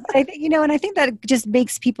 I think, and I think that just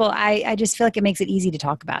makes people, I just feel like it makes it easy to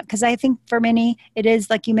talk about. Because I think for many, it is,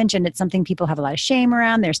 like you mentioned, it's something people have a lot of shame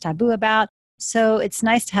around, there's taboo about. So it's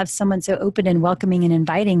nice to have someone so open and welcoming and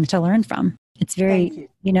inviting to learn from. It's Thank very,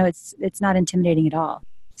 you. It's not intimidating at all.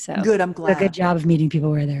 So Good, I'm do a good glad. job of meeting people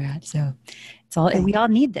where they're at. So it's all, and we Thank all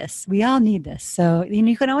need this. We all need this. So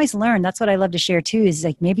you can always learn. That's what I love to share too, is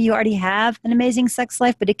like maybe you already have an amazing sex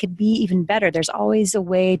life, but it could be even better. There's always a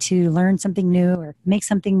way to learn something new or make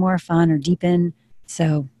something more fun or deepen.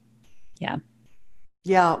 So yeah.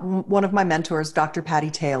 Yeah, one of my mentors, Dr. Patty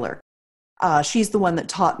Taylor, she's the one that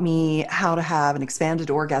taught me how to have an expanded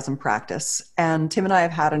orgasm practice. And Tim and I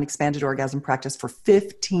have had an expanded orgasm practice for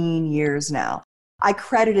 15 years now. I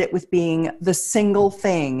credit it with being the single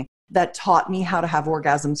thing that taught me how to have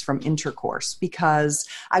orgasms from intercourse, because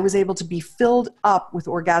I was able to be filled up with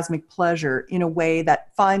orgasmic pleasure in a way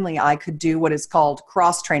that finally I could do what is called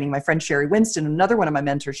cross training. My friend Sherry Winston, another one of my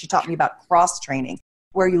mentors, she taught me about cross training,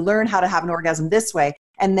 where you learn how to have an orgasm this way.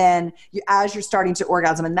 And then as you're starting to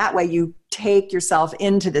orgasm in that way, you take yourself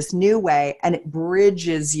into this new way, and it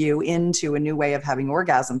bridges you into a new way of having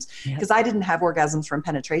orgasms. Because I didn't have orgasms from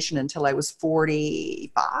penetration until I was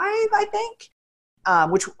 45, I think,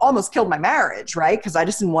 which almost killed my marriage, right? Because I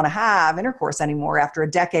just didn't want to have intercourse anymore after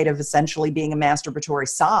a decade of essentially being a masturbatory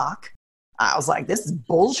sock. I was like, this is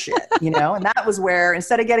bullshit, And that was where,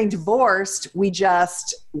 instead of getting divorced, we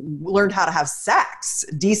just learned how to have sex,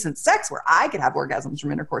 decent sex, where I could have orgasms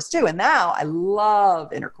from intercourse too. And now I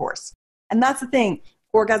love intercourse. And that's the thing.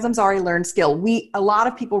 Orgasms are a learned skill. A lot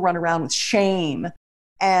of people run around with shame,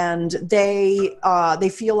 and they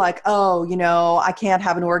feel like, I can't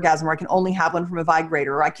have an orgasm, or I can only have one from a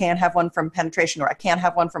vibrator, or I can't have one from penetration, or I can't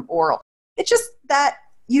have one from oral. It's just that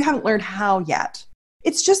you haven't learned how yet.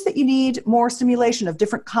 It's just that you need more stimulation of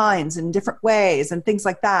different kinds and different ways and things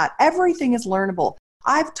like that. Everything is learnable.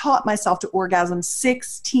 I've taught myself to orgasm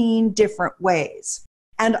 16 different ways,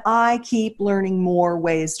 and I keep learning more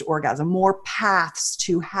ways to orgasm, more paths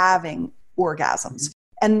to having orgasms.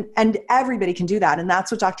 And everybody can do that. And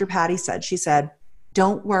that's what Dr. Patty said. She said,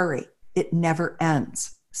 don't worry, it never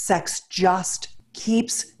ends. Sex just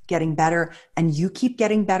keeps getting better, and you keep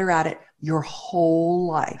getting better at it your whole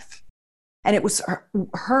life. And it was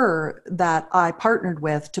her that I partnered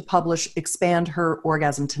with to publish Expand Her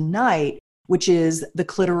Orgasm Tonight, which is the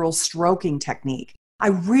clitoral stroking technique.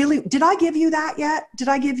 Did I give you that yet? Did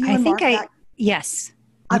I give you and Mark that? Yes.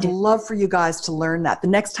 I'd love for you guys to learn that. The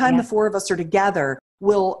next time the four of us are together,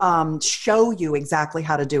 we'll show you exactly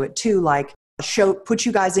how to do it too. Like put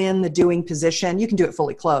you guys in the doing position. You can do it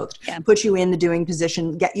fully clothed. Yeah. Put you in the doing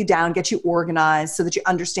position, get you down, get you organized so that you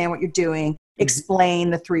understand what you're doing.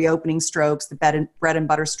 Explain the 3 opening strokes, the bread and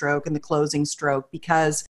butter stroke and the closing stroke,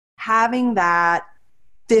 because having that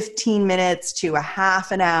 15 minutes to a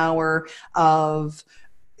half an hour of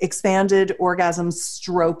expanded orgasm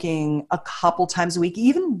stroking a couple times a week,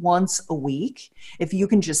 even once a week, if you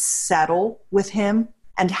can just settle with him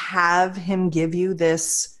and have him give you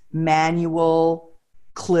this manual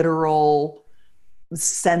clitoral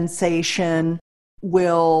sensation,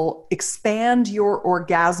 will expand your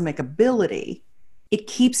orgasmic ability. It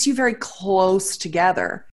keeps you very close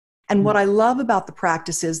together. And what I love about the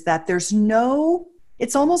practice is that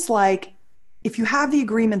it's almost like if you have the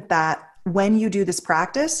agreement that when you do this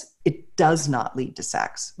practice, it does not lead to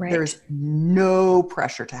sex. Right. There's no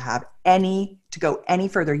pressure to go any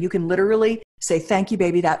further. You can literally say, thank you,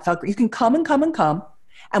 baby, that felt great. You can come and come and come.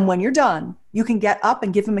 And when you're done, you can get up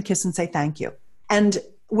and give him a kiss and say, thank you. And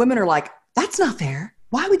women are like, that's not fair.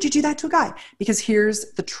 Why would you do that to a guy? Because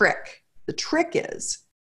here's the trick. The trick is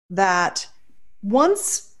that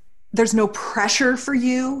once there's no pressure for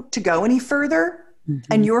you to go any further,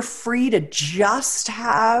 and you're free to just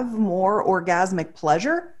have more orgasmic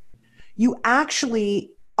pleasure, you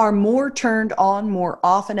actually are more turned on more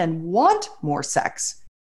often and want more sex,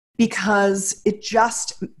 because it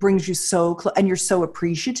just brings you so close and you're so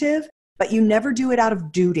appreciative, but you never do it out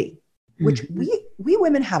of duty. Which we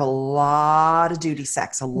women have a lot of duty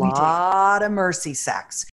sex, a lot of mercy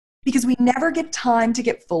sex, because we never get time to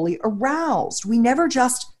get fully aroused. We never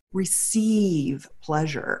just receive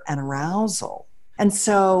pleasure and arousal. And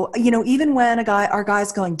so, even when our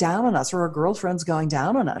guy's going down on us, or our girlfriend's going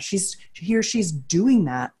down on us, she's doing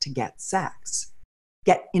that to get sex,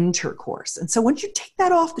 get intercourse. And so once you take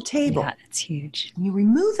that off the table, that's huge. And you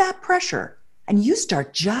remove that pressure, And you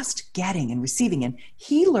start just getting and receiving. And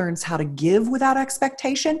he learns how to give without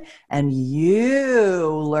expectation. And you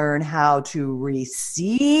learn how to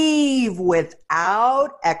receive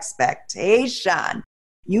without expectation.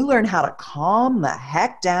 You learn how to calm the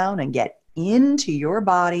heck down and get into your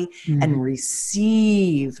body and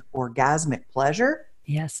receive orgasmic pleasure.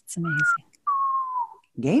 Yes, it's amazing.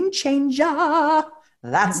 Game changer.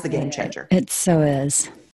 That's the game changer. It so is.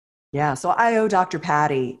 Yeah. So I owe Dr.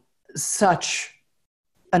 Patty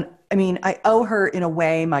I owe her in a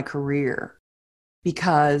way my career,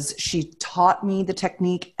 because she taught me the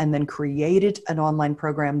technique and then created an online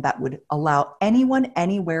program that would allow anyone,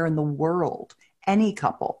 anywhere in the world, any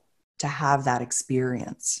couple, to have that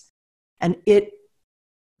experience. And the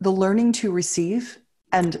learning to receive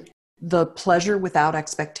and the pleasure without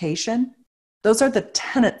expectation, those are the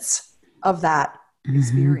tenets of that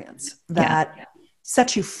experience that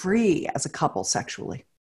set you free as a couple sexually.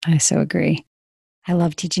 I so agree. I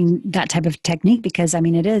love teaching that type of technique because we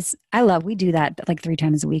do that like 3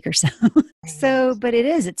 times a week or so. But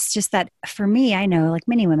it's just that for me, I know like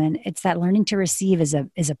many women, it's that learning to receive is a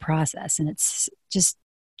process, and it's just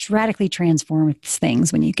radically transforms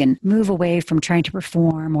things when you can move away from trying to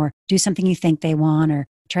perform or do something you think they want or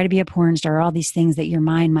try to be a porn star, all these things that your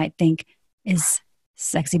mind might think is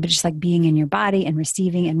sexy, but just like being in your body and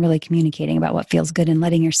receiving and really communicating about what feels good and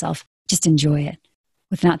letting yourself just enjoy it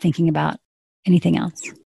with not thinking about anything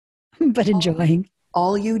else, but enjoying.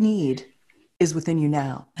 All you need is within you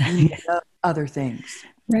now. You need no other things.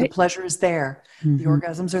 Right. The pleasure is there. The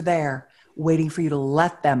orgasms are there, waiting for you to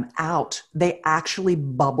let them out. They actually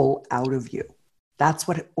bubble out of you. That's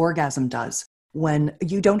what orgasm does. When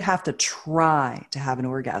you don't have to try to have an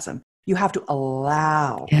orgasm, you have to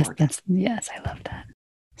allow orgasm. Yes, I love that.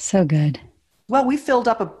 So good. Well, we filled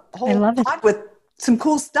up a whole pod with some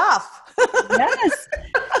cool stuff. Yes.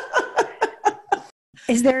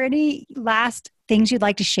 Is there any last things you'd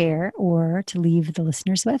like to share or to leave the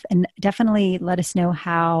listeners with? And definitely let us know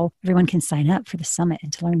how everyone can sign up for the summit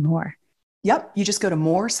and to learn more. Yep. You just go to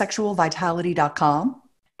moresexualvitality.com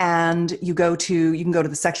and you can go to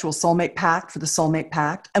the Sexual Soulmate Pact for the Soulmate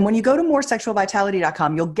Pact. And when you go to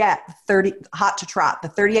moresexualvitality.com, you'll get 30 hot to trot, the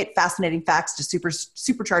 38 fascinating facts to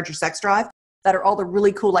supercharge your sex drive that are all the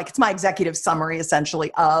really cool, like it's my executive summary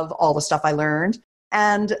essentially of all the stuff I learned.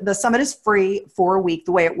 And the summit is free for a week.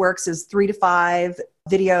 The way it works is 3 to 5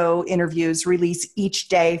 video interviews release each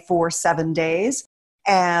day for 7 days.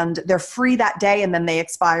 And they're free that day, and then they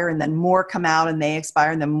expire, and then more come out and they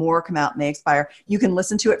expire, and then more come out and they expire. You can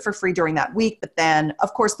listen to it for free during that week. But then,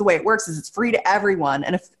 of course, the way it works is it's free to everyone.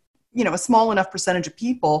 And if, a small enough percentage of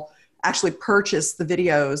people actually purchase the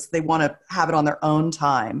videos, they want to have it on their own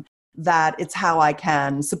time, that it's how I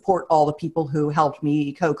can support all the people who helped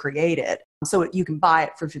me co-create it. So you can buy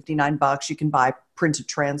it for $59. You can buy printed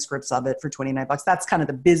transcripts of it for $29. That's kind of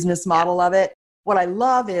the business model of it. What I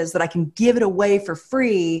love is that I can give it away for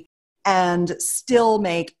free and still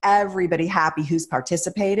make everybody happy who's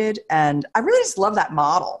participated. And I really just love that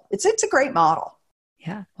model. It's a great model.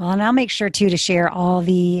 Yeah. Well, and I'll make sure too to share all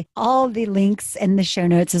the links in the show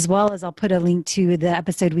notes, as well as I'll put a link to the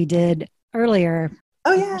episode we did earlier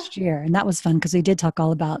last year. And that was fun because we did talk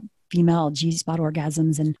all about female G-spot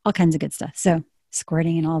orgasms and all kinds of good stuff. So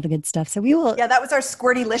squirting and all the good stuff. So we will. Yeah, that was our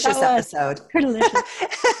Squirty-licious episode. Squirty-licious.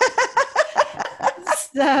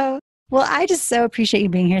 So, well, I just so appreciate you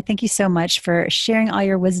being here. Thank you so much for sharing all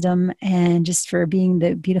your wisdom and just for being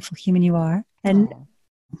the beautiful human you are. And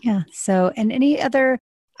and any other,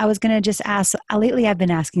 I was going to just ask, lately I've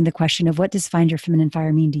been asking the question of what does Find Your Feminine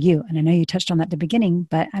Fire mean to you? And I know you touched on that at the beginning,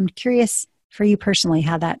 but I'm curious for you personally,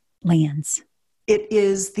 how that lands. It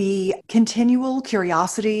is the continual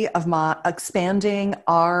curiosity of my expanding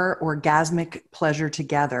our orgasmic pleasure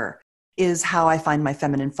together is how I find my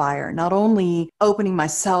feminine fire. Not only opening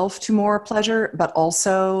myself to more pleasure, but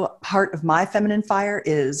also part of my feminine fire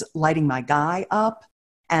is lighting my guy up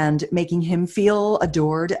and making him feel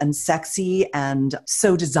adored and sexy and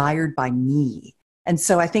so desired by me. And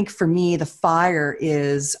so I think for me, the fire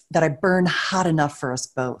is that I burn hot enough for us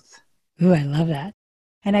both. Ooh, I love that.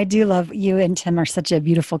 And I do love you and Tim are such a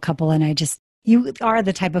beautiful couple. And you are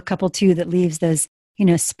the type of couple too that leaves those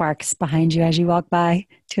sparks behind you as you walk by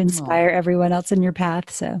to inspire everyone else in your path.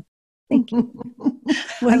 So thank you.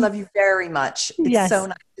 I love you very much. It's so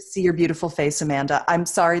nice to see your beautiful face, Amanda. I'm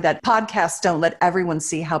sorry that podcasts don't let everyone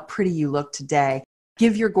see how pretty you look today.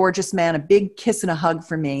 Give your gorgeous man a big kiss and a hug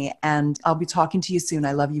for me, and I'll be talking to you soon.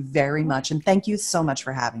 I love you very much, and thank you so much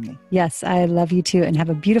for having me. Yes, I love you too, and have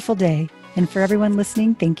a beautiful day. And for everyone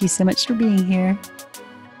listening, thank you so much for being here.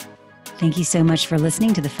 Thank you so much for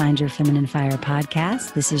listening to the Find Your Feminine Fire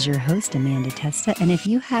podcast. This is your host, Amanda Testa. And if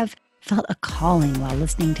you have felt a calling while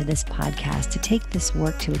listening to this podcast to take this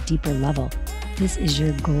work to a deeper level, this is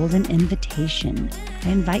your golden invitation. I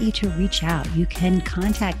invite you to reach out. You can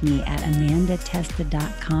contact me at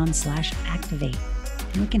amandatesta.com/activate.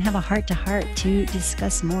 And we can have a heart-to-heart to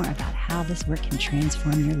discuss more about how this work can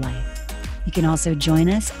transform your life. You can also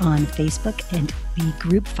join us on Facebook and the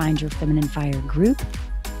group Find Your Feminine Fire group.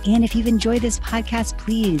 And if you've enjoyed this podcast,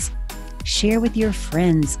 please share with your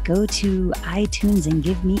friends. Go to iTunes and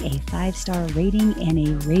give me a 5-star rating and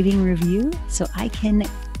a raving review so I can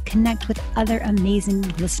connect with other amazing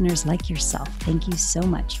listeners like yourself. Thank you so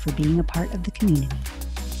much for being a part of the community.